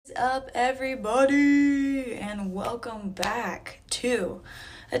up, everybody? And welcome back to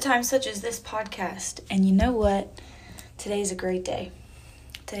a time such as this podcast. And you know what? Today's a great day.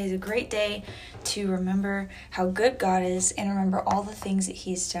 Today's a great day to remember how good God is and remember all the things that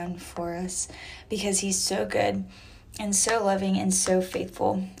He's done for us, because He's so good and so loving and so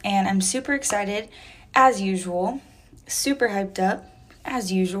faithful. And I'm super excited, as usual, super hyped up,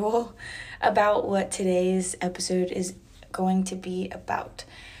 as usual, about what today's episode is going to be about.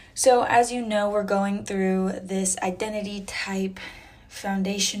 So as you know, we're going through this identity type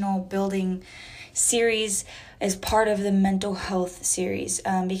foundational building series as part of the mental health series,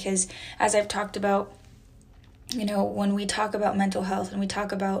 because as I've talked about, when we talk about mental health and we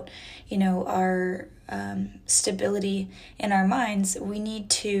talk about, our stability in our minds, we need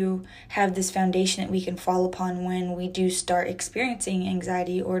to have this foundation that we can fall upon when we do start experiencing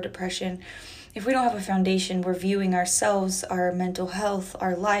anxiety or depression. If we don't have a foundation, we're viewing ourselves, our mental health,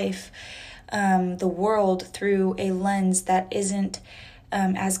 our life, the world through a lens that isn't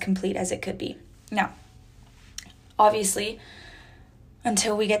as complete as it could be. Now, obviously,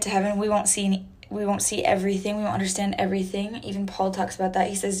 until we get to heaven, we won't see everything. We won't understand everything. Even Paul talks about that.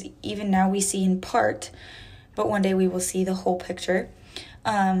 He says, even now we see in part, but one day we will see the whole picture.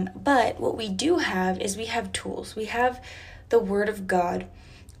 But what we do have is we have tools. We have the Word of God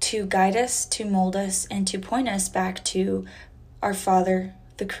to guide us, to mold us, and to point us back to our Father,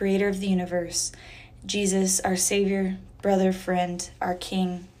 the Creator of the universe, Jesus, our Savior, brother, friend, our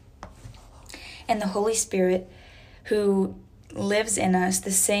King, and the Holy Spirit, who lives in us,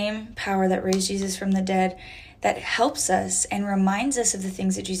 the same power that raised Jesus from the dead, that helps us and reminds us of the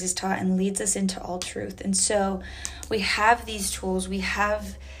things that Jesus taught and leads us into all truth. And so we have these tools, we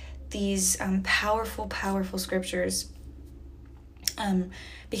have these powerful scriptures,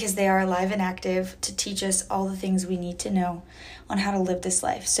 because they are alive and active to teach us all the things we need to know on how to live this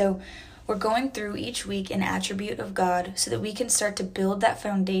life. So we're going through each week an attribute of God so that we can start to build that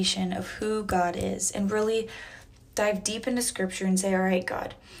foundation of who God is and really dive deep into scripture and say, all right,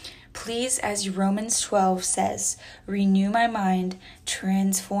 God, please, as Romans 12 says, renew my mind,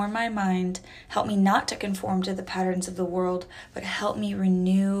 transform my mind, help me not to conform to the patterns of the world, but help me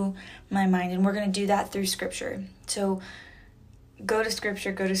renew my mind. And we're going to do that through scripture. So go to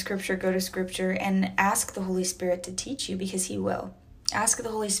scripture, and ask the Holy Spirit to teach you, because He will. Ask the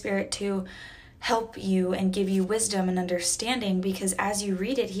Holy Spirit to help you and give you wisdom and understanding, because as you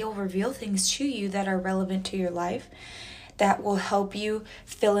read it, He'll reveal things to you that are relevant to your life, that will help you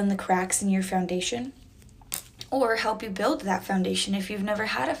fill in the cracks in your foundation, or help you build that foundation if you've never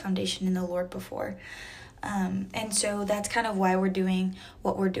had a foundation in the Lord before. And so that's kind of why we're doing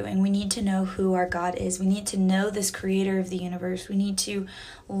what we're doing. We need to know who our God is. We need to know this Creator of the universe. We need to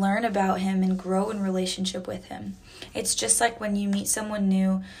learn about Him and grow in relationship with Him. It's just like when you meet someone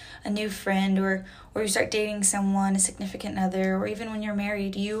new, a new friend, or you start dating someone, a significant other, or even when you're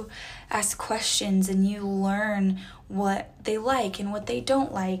married, you ask questions and you learn what they like and what they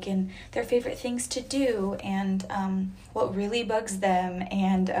don't like, and their favorite things to do, and what really bugs them,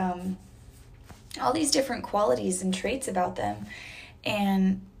 and all these different qualities and traits about them.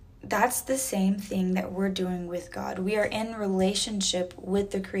 And that's the same thing that we're doing with God. We are in relationship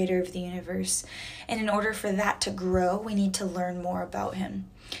with the Creator of the universe. And in order for that to grow, we need to learn more about Him.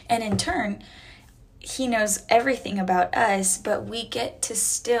 And in turn, He knows everything about us, but we get to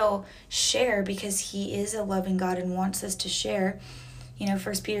still share because He is a loving God and wants us to share. 1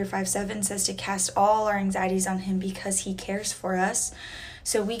 Peter 5:7 says to cast all our anxieties on Him because He cares for us.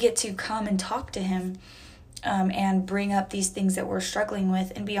 So we get to come and talk to Him and bring up these things that we're struggling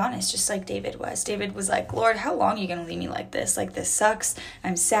with and be honest, just like David was. David was like, Lord, how long are you going to leave me like this? Like, this sucks.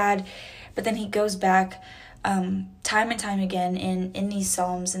 I'm sad. But then he goes back time and time again in these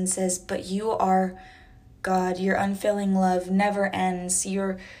Psalms and says, but you are God. Your unfailing love never ends.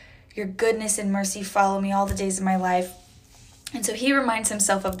 Your goodness and mercy follow me all the days of my life. And so he reminds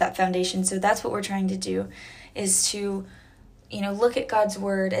himself of that foundation. So that's what we're trying to do, is to look at God's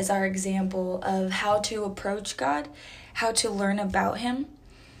word as our example of how to approach God, how to learn about Him,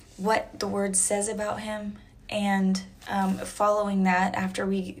 what the word says about Him, and following that, after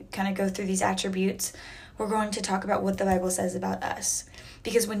we kind of go through these attributes, we're going to talk about what the Bible says about us.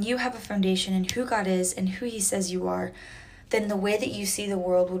 Because when you have a foundation in who God is and who He says you are, then the way that you see the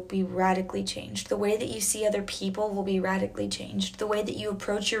world would be radically changed. The way that you see other people will be radically changed. The way that you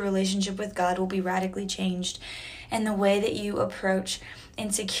approach your relationship with God will be radically changed. And the way that you approach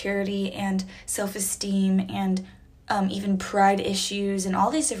insecurity and self-esteem and even pride issues and all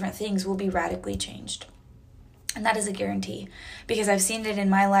these different things will be radically changed. And that is a guarantee, because I've seen it in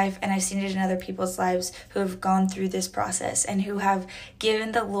my life and I've seen it in other people's lives who have gone through this process and who have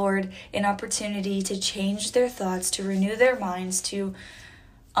given the Lord an opportunity to change their thoughts, to renew their minds, to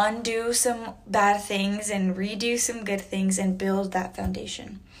undo some bad things and redo some good things and build that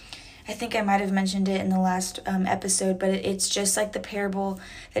foundation. I think I might have mentioned it in the last episode, but it's just like the parable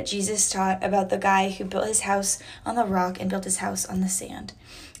that Jesus taught about the guy who built his house on the rock and built his house on the sand.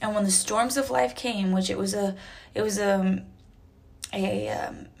 And when the storms of life came, which it was a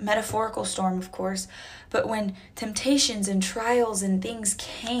metaphorical storm, of course, but when temptations and trials and things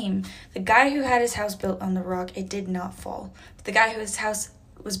came, the guy who had his house built on the rock, it did not fall. But the guy whose house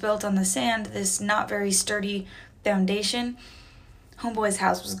was built on the sand, this not very sturdy foundation, homeboy's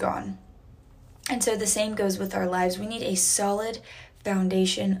house was gone. And so the same goes with our lives. We need a solid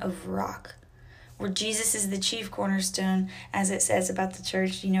foundation of rock, where Jesus is the chief cornerstone, as it says about the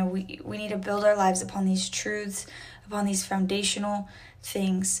church. You know, we need to build our lives upon these truths, upon these foundational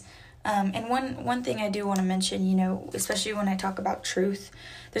things. And one thing I do want to mention, you know, especially when I talk about truth,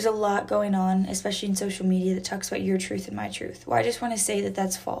 there's a lot going on, especially in social media, that talks about your truth and my truth. Well, I just want to say that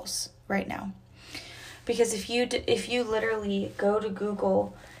that's false right now. Because if you literally go to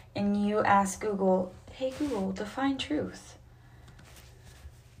Google and you ask Google, hey Google, define truth.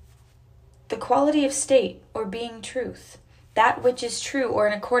 The quality of state or being truth. That which is true or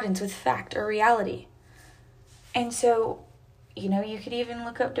in accordance with fact or reality. And so, you know, you could even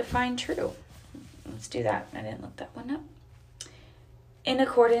look up define true. Let's do that. I didn't look that one up. In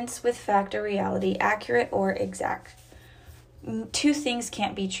accordance with fact or reality, accurate or exact. Two things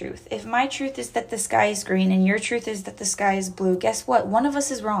can't be truth. If my truth is that the sky is green and your truth is that the sky is blue, guess what? One of us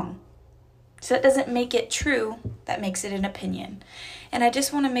is wrong. So that doesn't make it true. That makes it an opinion. And I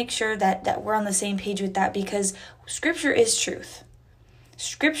just want to make sure that we're on the same page with that, because Scripture is truth.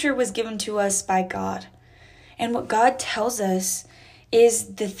 Scripture was given to us by God. And what God tells us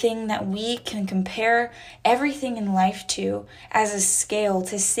is the thing that we can compare everything in life to as a scale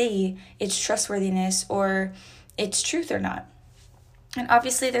to see its trustworthiness or its truth or not. And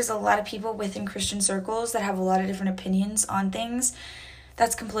obviously there's a lot of people within Christian circles that have a lot of different opinions on things.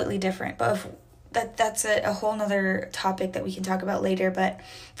 That's completely different. But that's a whole nother topic that we can talk about later. But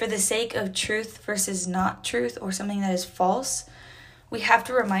for the sake of truth versus not truth, or something that is false, we have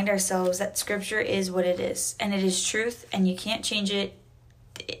to remind ourselves that Scripture is what it is. And it is truth, and you can't change it.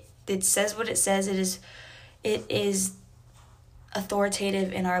 It says what it says. It is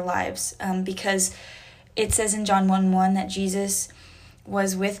authoritative in our lives, because it says in John 1:1 that Jesus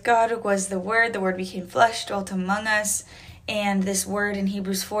was with God, was the Word became flesh, dwelt among us, and this Word in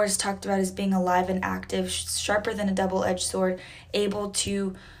Hebrews 4 is talked about as being alive and active, sharper than a double-edged sword, able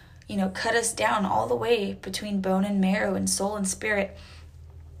to, you know, cut us down all the way between bone and marrow and soul and spirit,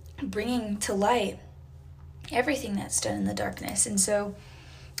 bringing to light everything that's done in the darkness. And so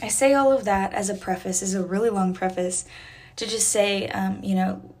I say all of that as a preface, as a really long preface, to just say, you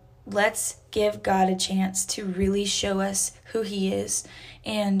know, let's give God a chance to really show us who He is,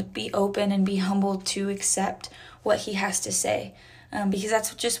 and be open and be humble to accept what He has to say, because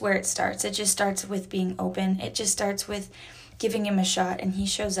that's just where it starts. It just starts with being open. It just starts with giving Him a shot, and He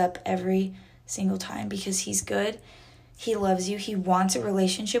shows up every single time because He's good. He loves you. He wants a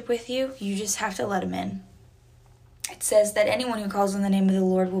relationship with you. You just have to let Him in. It says that anyone who calls on the name of the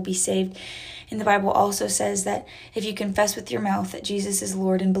Lord will be saved. And the Bible also says that if you confess with your mouth that Jesus is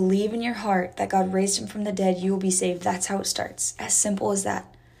Lord and believe in your heart that God raised Him from the dead, you will be saved. That's how it starts. As simple as that.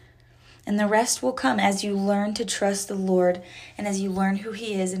 And the rest will come as you learn to trust the Lord, and as you learn who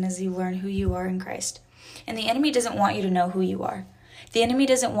He is, and as you learn who you are in Christ. And the enemy doesn't want you to know who you are. The enemy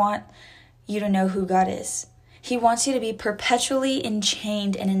doesn't want you to know who God is. He wants you to be perpetually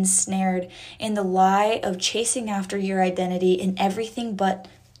enchained and ensnared in the lie of chasing after your identity in everything but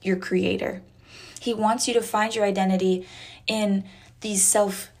your Creator. He wants you to find your identity in these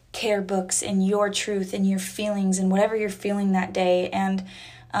self-care books, in your truth, in your feelings, and whatever you're feeling that day. And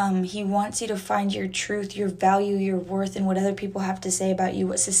He wants you to find your truth, your value, your worth in what other people have to say about you,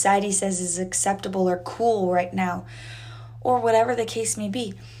 what society says is acceptable or cool right now, or whatever the case may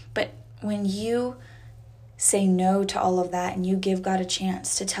be. But when you say no to all of that and you give God a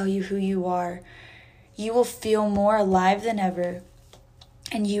chance to tell you who you are, you will feel more alive than ever,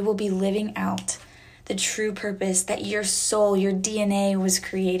 and you will be living out the true purpose that your soul, your DNA was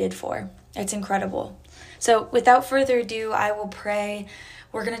created for. It's incredible. So without further ado, I will pray.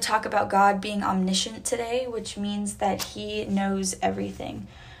 We're going to talk about God being omniscient today, which means that He knows everything.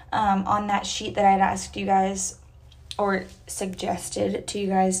 On that sheet that I had asked you guys, or suggested to you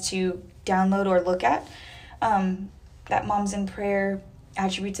guys to download or look at, that Moms in Prayer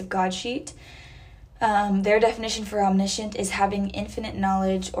Attributes of God sheet, Their definition for omniscient is having infinite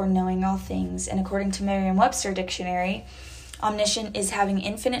knowledge or knowing all things. And according to Merriam-Webster dictionary, omniscient is having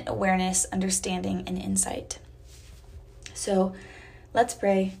infinite awareness, understanding, and insight. So let's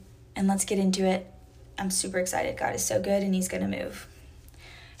pray and let's get into it. I'm super excited. God is so good and he's going to move.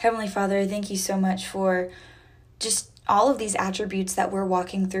 Heavenly Father, I thank you so much for just all of these attributes that we're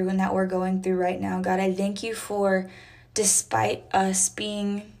walking through and that we're going through right now. God, I thank you for, despite us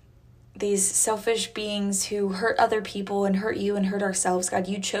being these selfish beings who hurt other people and hurt you and hurt ourselves, God,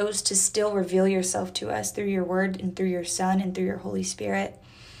 you chose to still reveal yourself to us through your word and through your Son and through your Holy Spirit.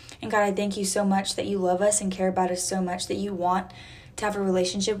 And God, I thank you so much that you love us and care about us so much, that you want to have a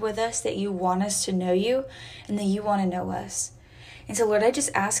relationship with us, that you want us to know you, and that you want to know us. And so, Lord, I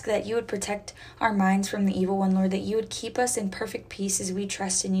just ask that you would protect our minds from the evil one, Lord, that you would keep us in perfect peace as we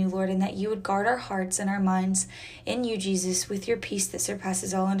trust in you, Lord, and that you would guard our hearts and our minds in you, Jesus, with your peace that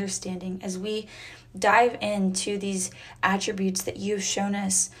surpasses all understanding as we dive into these attributes that you've shown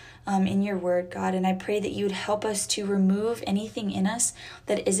us in your word, God. And I pray that you would help us to remove anything in us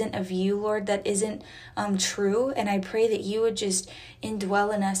that isn't of you, Lord, that isn't true. And I pray that you would just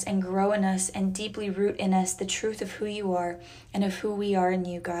indwell in us and grow in us and deeply root in us the truth of who you are and of who we are in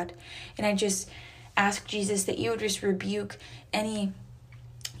you, God. And I just ask, Jesus, that you would just rebuke any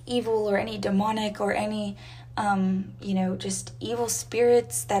evil or any demonic or any just evil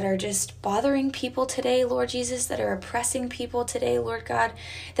spirits that are just bothering people today, Lord Jesus, that are oppressing people today, Lord God,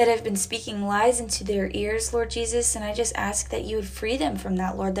 that have been speaking lies into their ears, Lord Jesus. And I just ask that you would free them from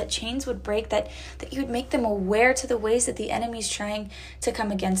that, Lord, that chains would break, that you would make them aware to the ways that the enemy is trying to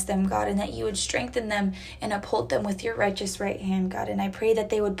come against them, God, and that you would strengthen them and uphold them with your righteous right hand, God. And I pray that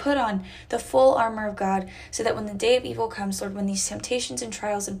they would put on the full armor of God so that when the day of evil comes, Lord, when these temptations and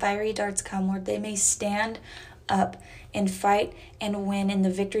trials and fiery darts come, Lord, they may stand up and fight and win in the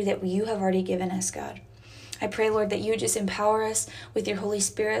victory that you have already given us, God. I pray, Lord, that you would just empower us with your Holy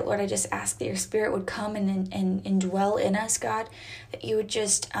Spirit. Lord, I just ask that your Spirit would come and dwell in us, God, that you would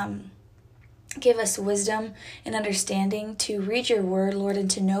just give us wisdom and understanding to read your word, Lord,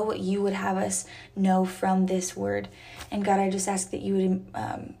 and to know what you would have us know from this word. And God, I just ask that you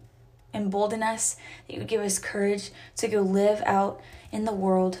would embolden us, that you would give us courage to go live out in the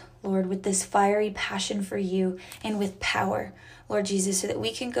world, Lord, with this fiery passion for you and with power, Lord Jesus, so that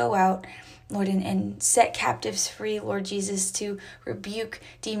we can go out, Lord, and set captives free, Lord Jesus, to rebuke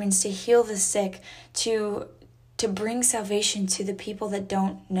demons, to heal the sick, to bring salvation to the people that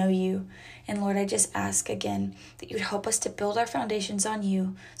don't know you. And Lord, I just ask again that you would help us to build our foundations on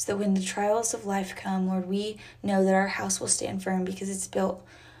you so that when the trials of life come, Lord, we know that our house will stand firm because it's built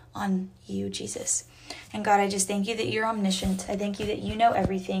on you, Jesus. And God, I just thank you that you're omniscient. I thank you that you know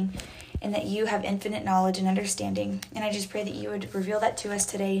everything and that you have infinite knowledge and understanding. And I just pray that you would reveal that to us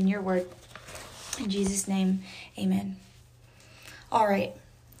today in your word. In Jesus' name, amen. All right.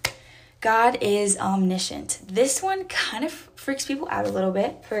 God is omniscient. This one kind of freaks people out a little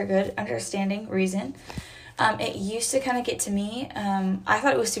bit for a good understanding reason. It used to kind of get to me. I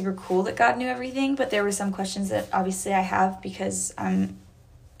thought it was super cool that God knew everything, but there were some questions that obviously I have because I'm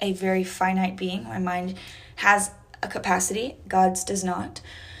a very finite being. My mind has a capacity. God's does not.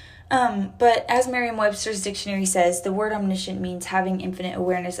 But as Merriam-Webster's dictionary says, the word omniscient means having infinite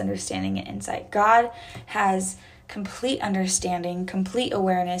awareness, understanding, and insight. God has complete understanding, complete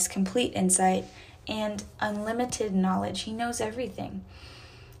awareness, complete insight, and unlimited knowledge. He knows everything.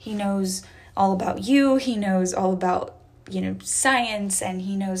 He knows all about you. He knows all about, science, and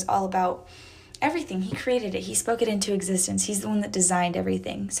he knows all about everything. He created it. He spoke it into existence. He's the one that designed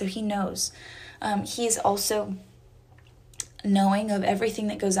everything. So he knows. He is also knowing of everything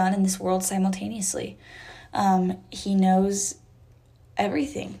that goes on in this world simultaneously. He knows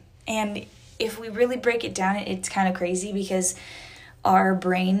everything. And if we really break it down, it's kind of crazy because our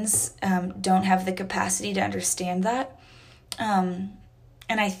brains don't have the capacity to understand that.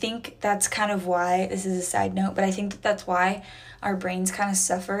 And I think that's kind of why, this is a side note, but I think that's why our brains kind of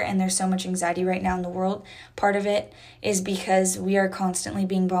suffer and there's so much anxiety right now in the world. Part of it is because we are constantly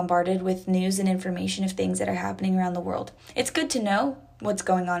being bombarded with news and information of things that are happening around the world. It's good to know what's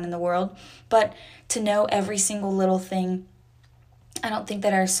going on in the world, but to know every single little thing, I don't think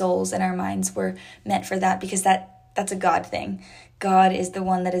that our souls and our minds were meant for that, because that's a God thing. God is the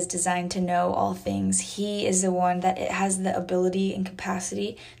one that is designed to know all things. He is the one that it has the ability and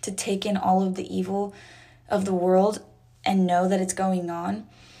capacity to take in all of the evil of the world and know that it's going on,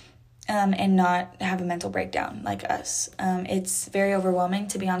 and not have a mental breakdown like us. It's very overwhelming,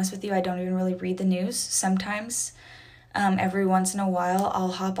 to be honest with you. I don't even really read the news. Sometimes, every once in a while,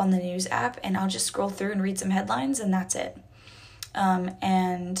 I'll hop on the news app and I'll just scroll through and read some headlines, and that's it.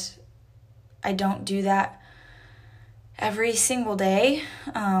 And I don't do that every single day,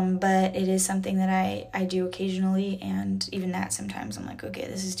 but it is something that I do occasionally, and even that sometimes I'm like, okay,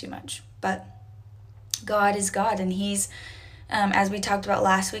 this is too much. But God is God, and he's, as we talked about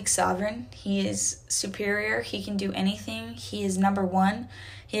last week, sovereign. He is superior. He can do anything. He is number one.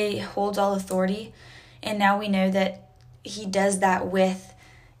 He holds all authority. And now we know that he does that with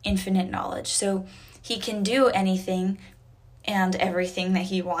infinite knowledge. So he can do anything and everything that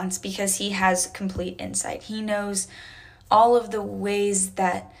he wants because he has complete insight. He knows all of the ways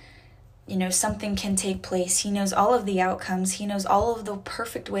that, something can take place. He knows all of the outcomes. He knows all of the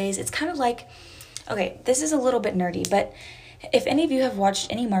perfect ways. It's kind of like, okay, this is a little bit nerdy, but if any of you have watched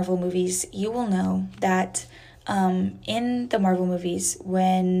any Marvel movies, you will know that in the Marvel movies,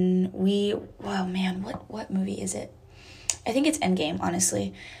 when what movie is it? I think it's Endgame,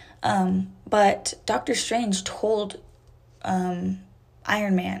 honestly. But Doctor Strange told Iron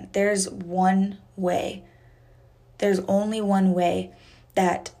Man, there's one way. There's only one way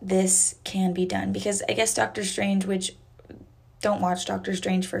that this can be done. Because I guess Doctor Strange, which, don't watch Doctor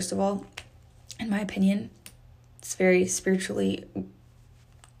Strange, first of all, in my opinion. It's very spiritually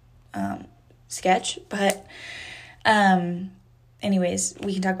sketch. But anyways,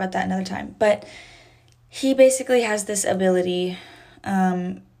 we can talk about that another time. But he basically has this ability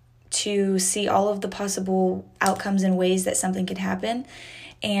to see all of the possible outcomes and ways that something could happen.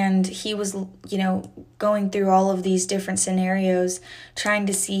 And he was, going through all of these different scenarios, trying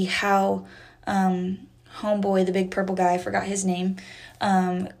to see how homeboy, the big purple guy, I forgot his name,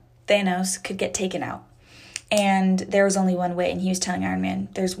 Thanos, could get taken out. And there was only one way. And he was telling Iron Man,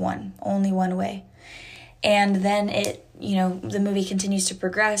 there's only one way. And then the movie continues to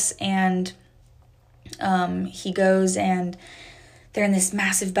progress, and he goes and they're in this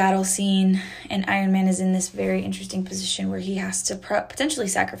massive battle scene, and Iron Man is in this very interesting position where he has to potentially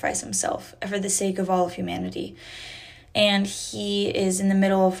sacrifice himself for the sake of all of humanity. And he is in the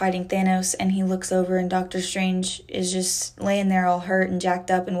middle of fighting Thanos, and he looks over, and Doctor Strange is just laying there all hurt and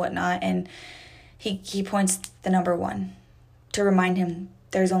jacked up and whatnot, and he points the number 1 to remind him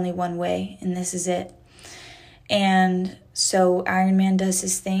there's only one way, and this is it. And so Iron Man does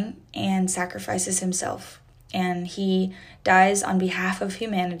his thing and sacrifices himself. And he dies on behalf of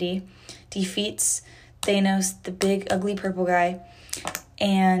humanity, defeats Thanos, the big, ugly purple guy,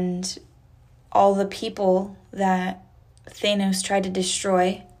 and all the people that Thanos tried to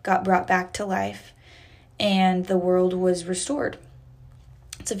destroy got brought back to life, and the world was restored.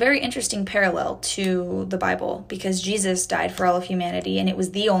 It's a very interesting parallel to the Bible, because Jesus died for all of humanity, and it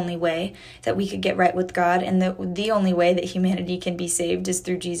was the only way that we could get right with God, and the only way that humanity can be saved is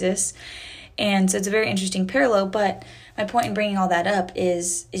through Jesus. And so it's a very interesting parallel, but my point in bringing all that up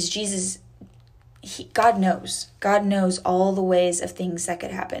is Jesus, God knows. God knows all the ways of things that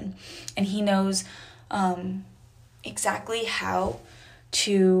could happen. And he knows exactly how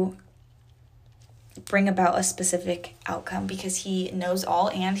to bring about a specific outcome, because he knows all,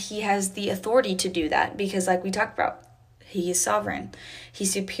 and he has the authority to do that, because like we talked about, he is sovereign.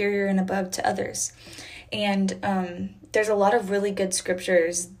 He's superior and above to others. And there's a lot of really good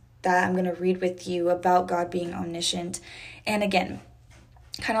scriptures that I'm going to read with you about God being omniscient. And again,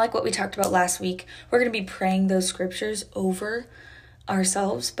 kind of like what we talked about last week, we're going to be praying those scriptures over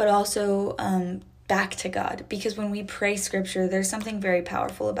ourselves, but also back to God, because when we pray scripture, there's something very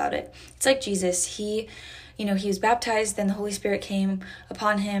powerful about it. It's like Jesus, he was baptized, then the Holy Spirit came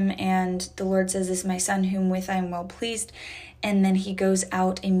upon him, and the Lord says, "This is my son whom with I am well pleased." And then he goes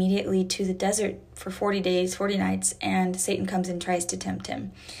out immediately to the desert for 40 days, 40 nights, and Satan comes and tries to tempt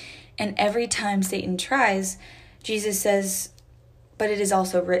him. And every time Satan tries, Jesus says, "But it is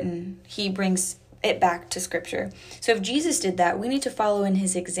also written." He brings it back to scripture. So if Jesus did that, we need to follow in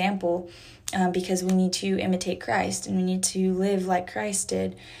his example, because we need to imitate Christ, and we need to live like Christ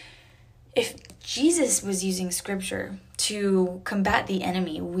did. If Jesus was using scripture to combat the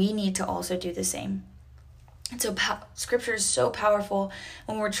enemy, we need to also do the same. And so scripture is so powerful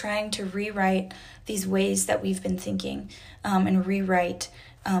when we're trying to rewrite these ways that we've been thinking, and rewrite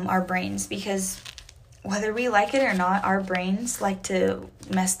our brains, because whether we like it or not, our brains like to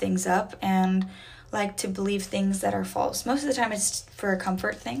mess things up and like to believe things that are false. Most of the time it's for a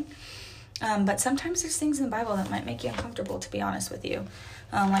comfort thing, but sometimes there's things in the Bible that might make you uncomfortable, to be honest with you,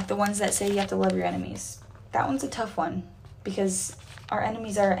 like the ones that say you have to love your enemies. That one's a tough one, because our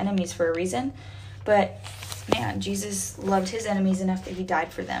enemies are our enemies for a reason. But man, Jesus loved his enemies enough that he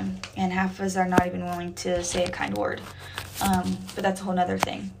died for them, and half of us are not even willing to say a kind word. But that's a whole nother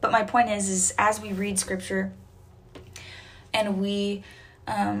thing. But my point is as we read scripture and we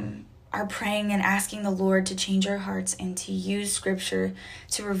are praying and asking the Lord to change our hearts and to use scripture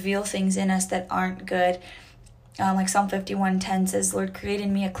to reveal things in us that aren't good. Like Psalm 51:10 says, Lord, create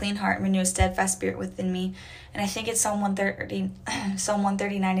in me a clean heart and renew a steadfast spirit within me. And I think it's Psalm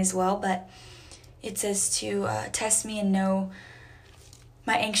 139 as well, but it says to test me and know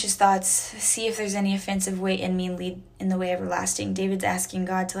my anxious thoughts, see if there's any offensive way in me and lead in the way everlasting. David's asking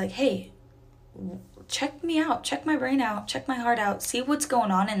God to hey, check me out, check my brain out, check my heart out, see what's going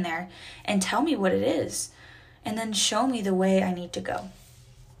on in there and tell me what it is. And then show me the way I need to go.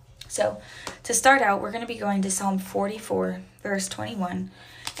 So to start out, we're going to be going to Psalm 44, verse 21.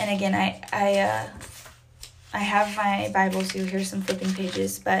 And again, I have my Bible, so here's some flipping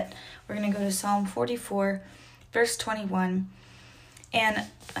pages, but we're going to go to Psalm 44, verse 21. And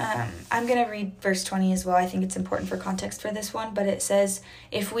I'm going to read verse 20 as well. I think it's important for context for this one, but it says,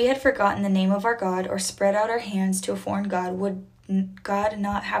 if we had forgotten the name of our God or spread out our hands to a foreign God, would God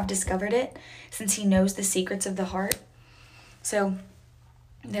not have discovered it, since he knows the secrets of the heart? So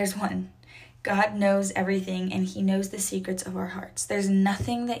there's one. God knows everything, and he knows the secrets of our hearts. There's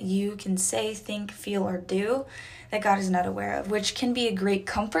nothing that you can say, think, feel, or do that God is not aware of, which can be a great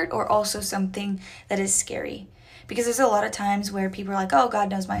comfort or also something that is scary. Because there's a lot of times where people are like, oh, God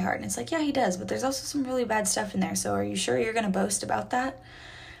knows my heart. And it's like, yeah, he does. But there's also some really bad stuff in there. So are you sure you're going to boast about that?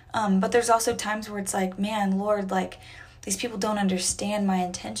 But there's also times where it's like, man, Lord, these people don't understand my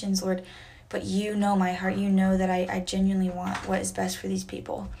intentions, Lord. But you know my heart. You know that I genuinely want what is best for these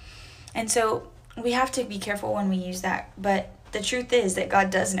people. And so we have to be careful when we use that. But the truth is that God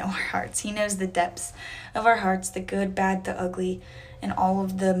does know our hearts. He knows the depths of our hearts, the good, bad, the ugly, and all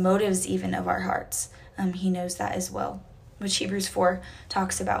of the motives even of our hearts. He knows that as well, which Hebrews 4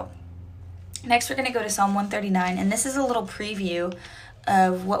 talks about. Next, we're going to go to Psalm 139, and this is a little preview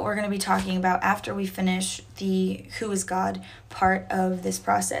of what we're going to be talking about after we finish the Who is God part of this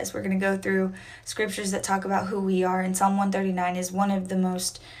process. We're going to go through scriptures that talk about who we are, and Psalm 139 is one of the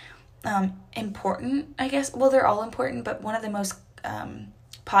most important, I guess. Well, they're all important, but one of the most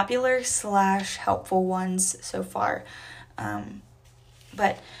popular / helpful ones so far.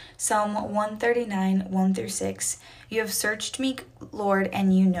 But Psalm 139, 1-6, you have searched me, Lord,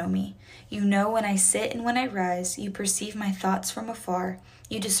 and you know me. You know when I sit and when I rise. You perceive my thoughts from afar.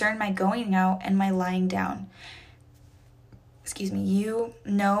 You discern my going out and my lying down. You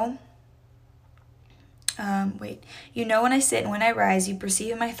know You know when I sit and when I rise. You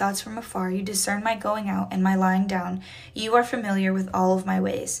perceive my thoughts from afar. You discern my going out and my lying down. You are familiar with all of my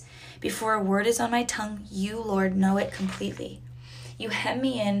ways. Before a word is on my tongue, you, Lord, know it completely. You hem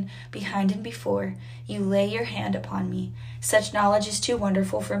me in behind and before. You lay your hand upon me. Such knowledge is too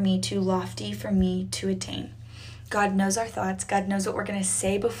wonderful for me, too lofty for me to attain. God knows our thoughts. God knows what we're going to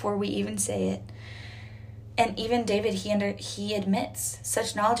say before we even say it. And even David, he admits,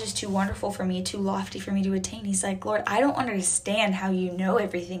 such knowledge is too wonderful for me, too lofty for me to attain. He's like, Lord, I don't understand how you know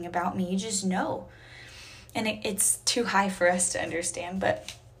everything about me. You just know. And it's too high for us to understand,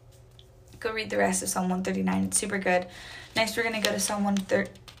 but go read the rest of Psalm 139. It's super good. Next, we're going to go to Psalm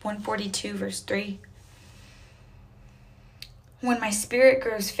 142, verse 3. When my spirit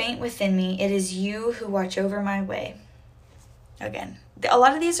grows faint within me, it is you who watch over my way. Again, a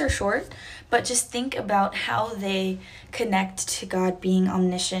lot of these are short, but just think about how they connect to God being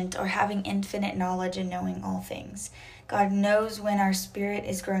omniscient or having infinite knowledge and knowing all things. God knows when our spirit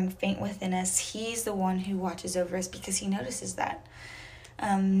is growing faint within us. He's the one who watches over us because he notices that.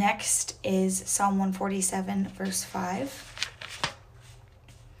 Next is Psalm 147, verse 5.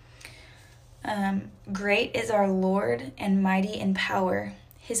 Great is our Lord and mighty in power.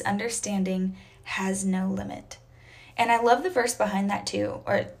 His understanding has no limit. And I love the verse behind that too,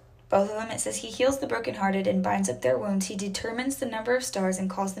 or both of them. It says, he heals the brokenhearted and binds up their wounds. He determines the number of stars and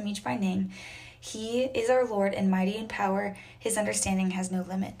calls them each by name. He is our Lord and mighty in power. His understanding has no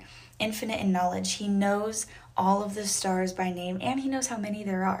limit. Infinite in knowledge. He knows all of the stars by name, and he knows how many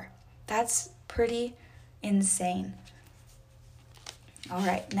there are. That's pretty insane. All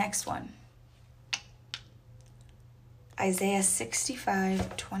right, next one. Isaiah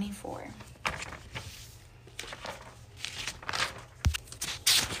 65, 24.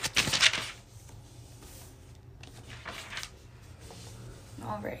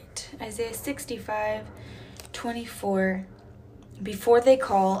 All right, Isaiah 65, 24. Before they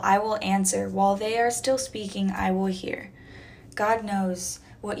call, I will answer. While they are still speaking, I will hear. God knows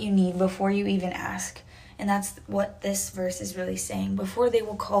what you need before you even ask. And that's what this verse is really saying. Before they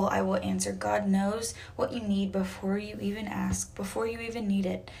will call, I will answer. God knows what you need before you even ask, before you even need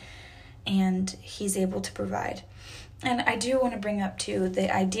it. And he's able to provide. And I do want to bring up, too,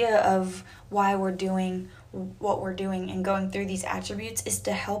 the idea of why we're doing what we're doing and going through these attributes is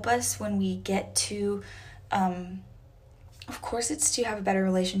to help us when we get to, of course, it's to have a better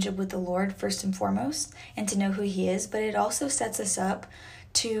relationship with the Lord first and foremost and to know who He is, but it also sets us up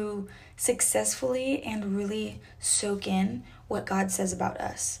to successfully and really soak in what God says about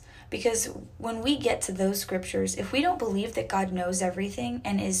us. Because when we get to those scriptures, if we don't believe that God knows everything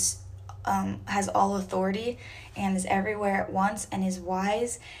and has all authority and is everywhere at once and is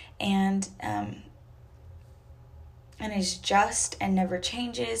wise and is just and never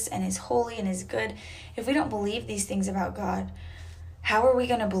changes and is holy and is good, if we don't believe these things about God, how are we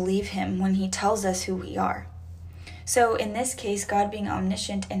going to believe Him when He tells us who we are? So in this case, God being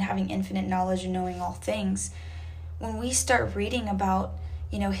omniscient and having infinite knowledge and knowing all things, when we start reading about,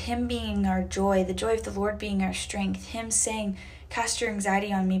 Him being our joy, the joy of the Lord being our strength, Him saying, cast your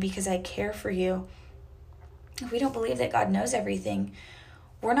anxiety on me because I care for you. If we don't believe that God knows everything,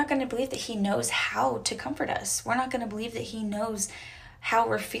 we're not going to believe that He knows how to comfort us. We're not going to believe that He knows how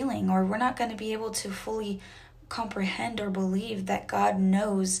we're feeling, or we're not going to be able to fully comprehend or believe that God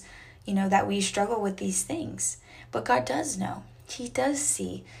knows, that we struggle with these things. But God does know. He does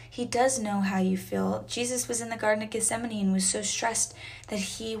see. He does know how you feel. Jesus was in the Garden of Gethsemane and was so stressed that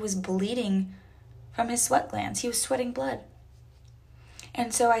He was bleeding from His sweat glands. He was sweating blood.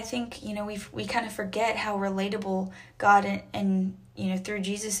 And so I think, we kind of forget how relatable God and through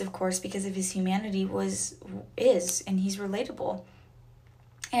Jesus, of course, because of His humanity is, and He's relatable.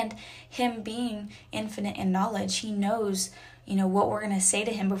 And Him being infinite in knowledge, He knows, what we're going to say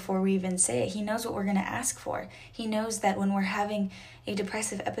to Him before we even say it. He knows what we're going to ask for. He knows that when we're having a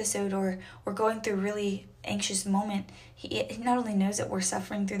depressive episode or we're going through a really anxious moment, He not only knows that we're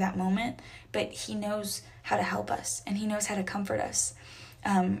suffering through that moment, but He knows how to help us and He knows how to comfort us.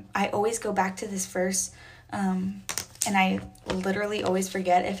 I always go back to this verse, and I literally always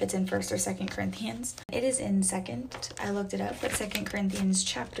forget if it's in 1st or 2nd Corinthians. It is in 2nd. I looked it up, but 2nd Corinthians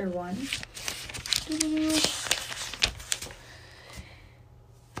chapter 1.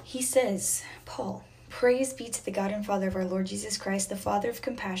 He says, Paul, praise be to the God and Father of our Lord Jesus Christ, the Father of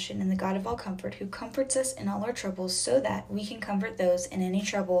compassion and the God of all comfort, who comforts us in all our troubles so that we can comfort those in any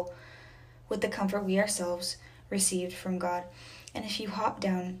trouble with the comfort we ourselves received from God. And if you hop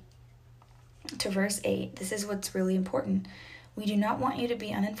down to verse 8, this is what's really important. We do not want you to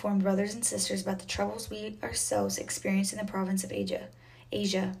be uninformed, brothers and sisters, about the troubles we ourselves experienced in the province of Asia.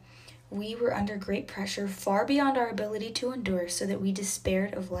 We were under great pressure, far beyond our ability to endure, so that we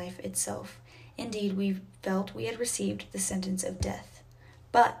despaired of life itself. Indeed, we felt we had received the sentence of death.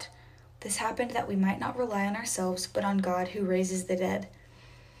 But this happened that we might not rely on ourselves, but on God who raises the dead.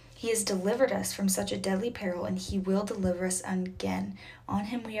 He has delivered us from such a deadly peril, and He will deliver us again. On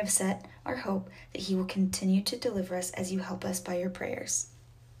Him we have set our hope that He will continue to deliver us as you help us by your prayers.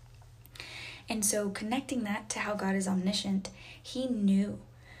 And so connecting that to how God is omniscient, He knew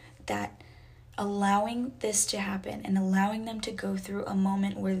that allowing this to happen and allowing them to go through a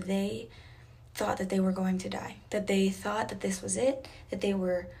moment where they thought that they were going to die, that they thought that this was it, that they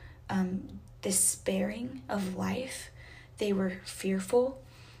were despairing of life, they were fearful.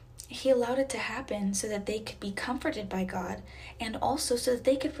 He allowed it to happen so that they could be comforted by God, and also so that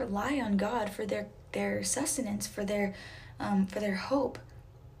they could rely on God for their sustenance, for their hope.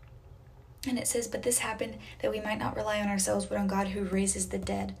 And it says, but this happened that we might not rely on ourselves, but on God who raises the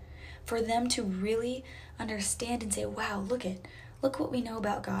dead. For them to really understand and say, wow, look what we know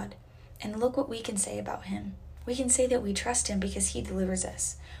about God, and look what we can say about Him. We can say that we trust Him because He delivers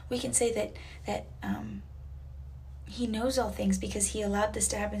us. We can say that He knows all things because He allowed this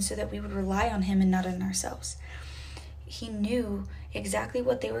to happen so that we would rely on Him and not on ourselves. He knew exactly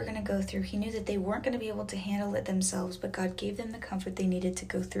what they were going to go through. He knew that they weren't going to be able to handle it themselves, but God gave them the comfort they needed to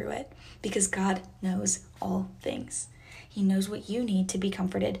go through it, because God knows all things. He knows what you need to be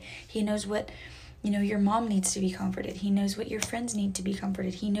comforted. He knows what, your mom needs to be comforted. He knows what your friends need to be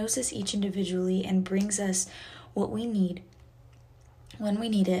comforted. He knows us each individually and brings us what we need when we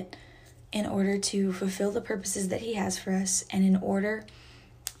need it, in order to fulfill the purposes that He has for us and in order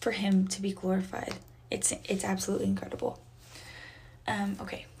for Him to be glorified. It's absolutely incredible.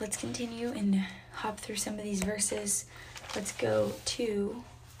 Okay, let's continue and hop through some of these verses. Let's go to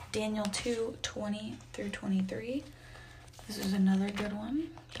Daniel 2:20 through 23. This is another good one.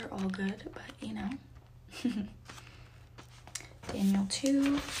 They're all good, but Daniel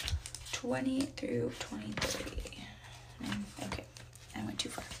 2:20 through 23. Okay, I went too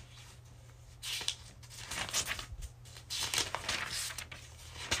far.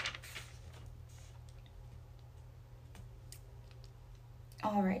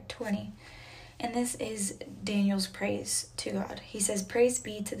 All right, 20. And this is Daniel's praise to God. He says, "Praise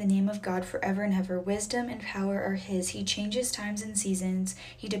be to the name of God forever and ever. Wisdom and power are his. He changes times and seasons.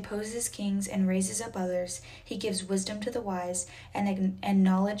 He deposes kings and raises up others. He gives wisdom to the wise and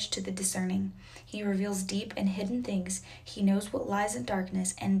knowledge to the discerning. He reveals deep and hidden things. He knows what lies in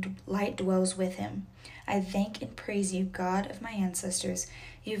darkness, and light dwells with him. I thank and praise you, God of my ancestors.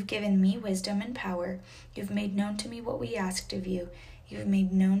 You've given me wisdom and power. You've made known to me what we asked of you. You have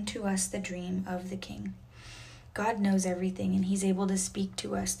made known to us the dream of the king." God knows everything, and he's able to speak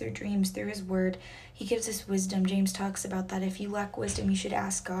to us through dreams, through his word. He gives us wisdom. James talks about that. If you lack wisdom, you should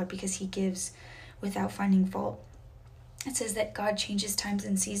ask God, because he gives without finding fault. It says that God changes times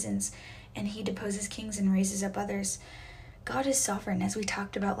and seasons, and he deposes kings and raises up others. God is sovereign, as we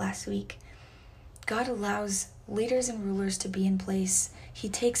talked about last week. God allows leaders and rulers to be in place. He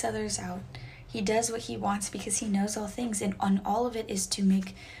takes others out. He does what he wants because he knows all things, and on all of it is to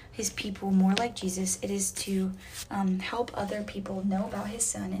make his people more like Jesus. It is to help other people know about his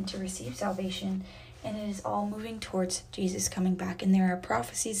son and to receive salvation, and it is all moving towards Jesus coming back. And there are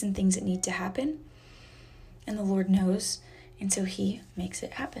prophecies and things that need to happen, and the Lord knows, and so he makes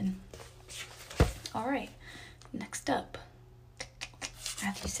it happen. All right, next up,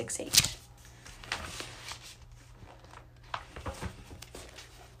 Matthew 6:8.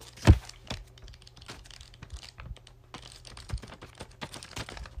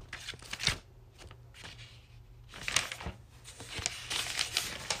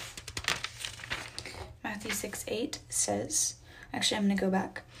 Matthew 6:8 says, actually I'm going to go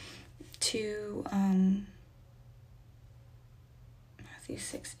back to Matthew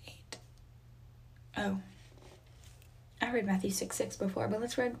 6:8. Oh, I read Matthew 6:6 before, but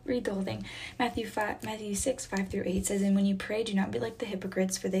let's read the whole thing. Matthew 6:5-8 says, "And when you pray, do not be like the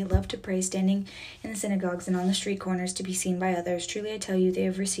hypocrites, for they love to pray standing in the synagogues and on the street corners to be seen by others. Truly I tell you, they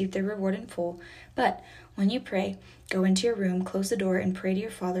have received their reward in full. But when you pray, go into your room, close the door, and pray to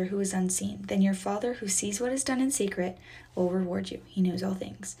your Father who is unseen. Then your Father who sees what is done in secret will reward you. He knows all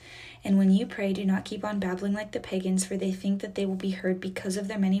things. And when you pray, do not keep on babbling like the pagans, for they think that they will be heard because of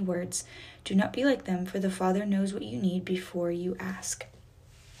their many words. Do not be like them, for the Father knows what you need before you ask."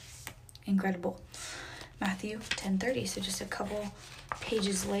 Incredible. Matthew 10:30, so just a couple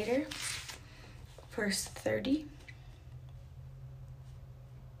pages later, verse 30.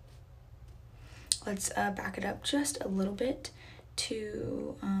 Let's back it up just a little bit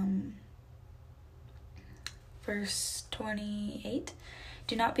to verse 28.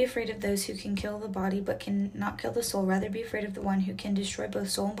 "Do not be afraid of those who can kill the body but cannot kill the soul. Rather be afraid of the one who can destroy both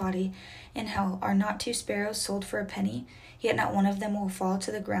soul and body in hell. Are not 2 sparrows sold for a penny? Yet not one of them will fall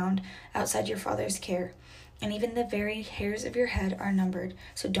to the ground outside your Father's care. And even the very hairs of your head are numbered.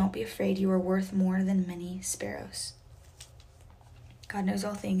 So don't be afraid. You are worth more than many sparrows." God knows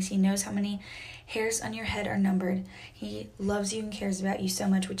all things. He knows how many hairs on your head are numbered. He loves you and cares about you so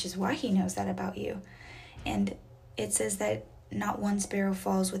much, which is why he knows that about you. And it says that not one sparrow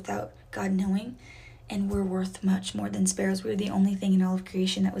falls without God knowing, and we're worth much more than sparrows. We're the only thing in all of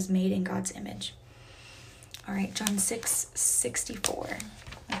creation that was made in God's image. All right, John 6:64.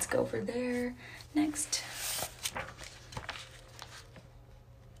 Let's go over there next.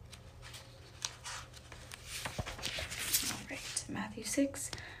 All right, Matthew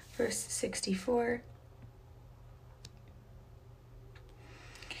 6, verse 64.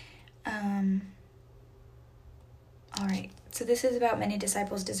 All right, so this is about many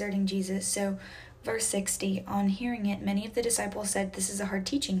disciples deserting Jesus. So verse 60, "On hearing it, many of the disciples said, 'This is a hard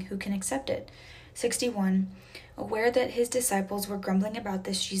teaching. Who can accept it?' 61, aware that his disciples were grumbling about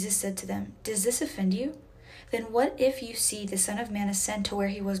this, Jesus said to them, 'Does this offend you? Then what if you see the Son of Man ascend to where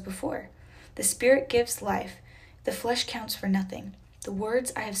he was before? The Spirit gives life. The flesh counts for nothing. The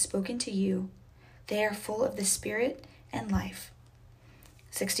words I have spoken to you, they are full of the Spirit and life.'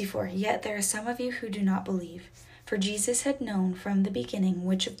 64, yet there are some of you who do not believe. For Jesus had known from the beginning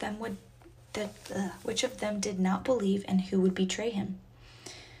which of them did not believe and who would betray him.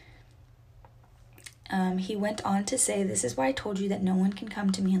 He went on to say, 'This is why I told you that no one can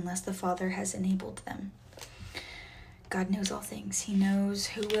come to me unless the Father has enabled them.'" God knows all things. He knows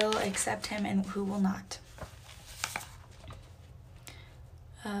who will accept him and who will not.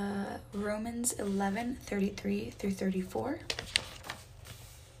 Romans 11:33-34.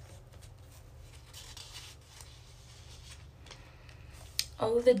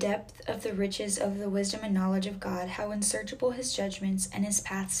 "Oh, the depth of the riches of the wisdom and knowledge of God, how unsearchable his judgments and his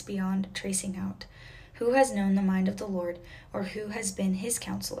paths beyond tracing out. Who has known the mind of the Lord, or who has been his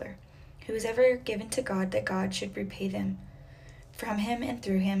counselor? Who has ever given to God that God should repay them? From him and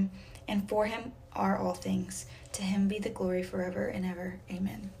through him and for him are all things. To him be the glory forever and ever.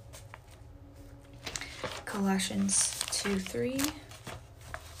 Amen." Colossians 2:3.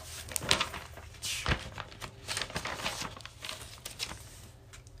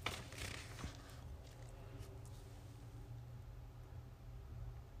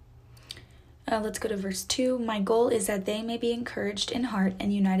 Let's go to verse 2. My goal is that they may be encouraged in heart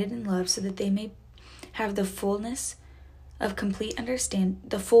and united in love, so that they may have the full riches of complete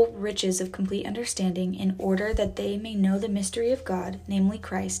understanding, in order that they may know the mystery of God, namely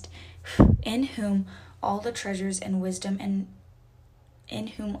Christ, in whom all the treasures and wisdom, and in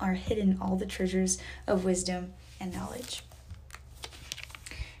whom are hidden all the treasures of wisdom and knowledge.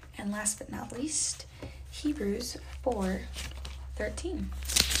 And last but not least, Hebrews 4:13.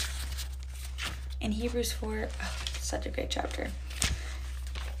 In Hebrews 4, such a great chapter.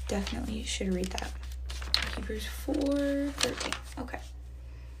 Definitely should read that. Hebrews 4:13. Okay.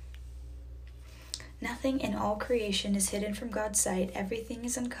 Nothing in all creation is hidden from God's sight. Everything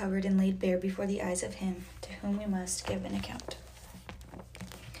is uncovered and laid bare before the eyes of Him to whom we must give an account.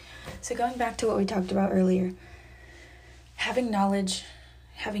 So going back to what we talked about earlier, having knowledge,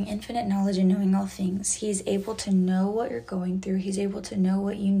 having infinite knowledge and knowing all things, He's able to know what you're going through. He's able to know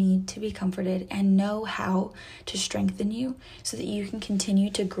what you need to be comforted and know how to strengthen you so that you can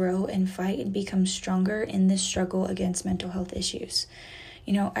continue to grow and fight and become stronger in this struggle against mental health issues.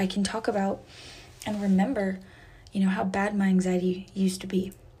 I can talk about and remember, how bad my anxiety used to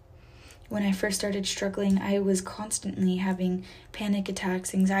be. When I first started struggling, I was constantly having panic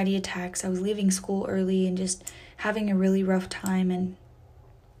attacks, anxiety attacks. I was leaving school early and just having a really rough time, and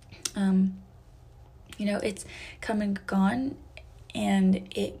it's come and gone, and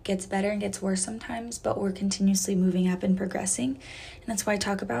it gets better and gets worse sometimes, but we're continuously moving up and progressing. And that's why I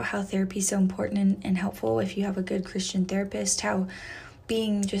talk about how therapy is so important and helpful if you have a good Christian therapist, how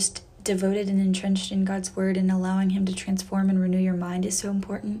being just devoted and entrenched in God's word and allowing Him to transform and renew your mind is so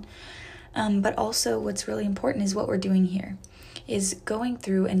important. But also what's really important is what we're doing here, is going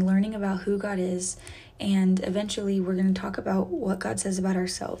through and learning about who God is. And eventually we're going to talk about what God says about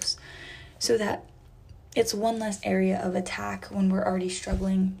ourselves, so that it's one less area of attack when we're already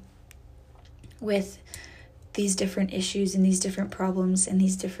struggling with these different issues and these different problems and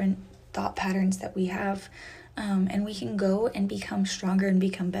these different thought patterns that we have. And we can go and become stronger and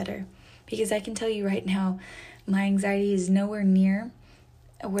become better. Because I can tell you right now, my anxiety is nowhere near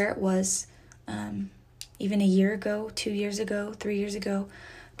where it was even a year ago, 2 years ago, 3 years ago.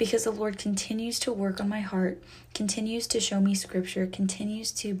 Because the Lord continues to work on my heart, continues to show me scripture,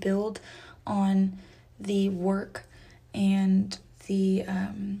 continues to build on the work and the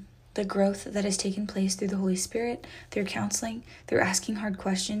growth that has taken place through the Holy Spirit, through counseling, through asking hard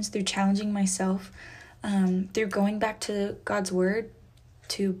questions, through challenging myself, through going back to God's word,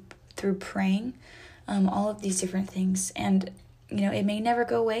 through praying, all of these different things. And, it may never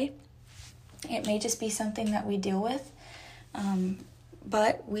go away. It may just be something that we deal with.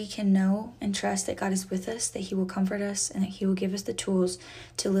 But we can know and trust that God is with us, that He will comfort us, and that He will give us the tools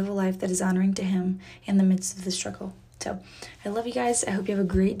to live a life that is honoring to Him in the midst of the struggle. So I love you guys. I hope you have a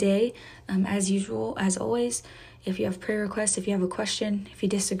great day. As usual, as always, if you have prayer requests, if you have a question, if you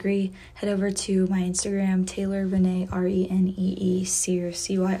disagree, head over to my Instagram, Taylor Renee, Renee Cyr,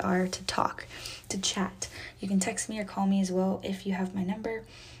 to chat. You can text me or call me as well if you have my number.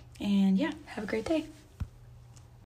 And yeah, have a great day.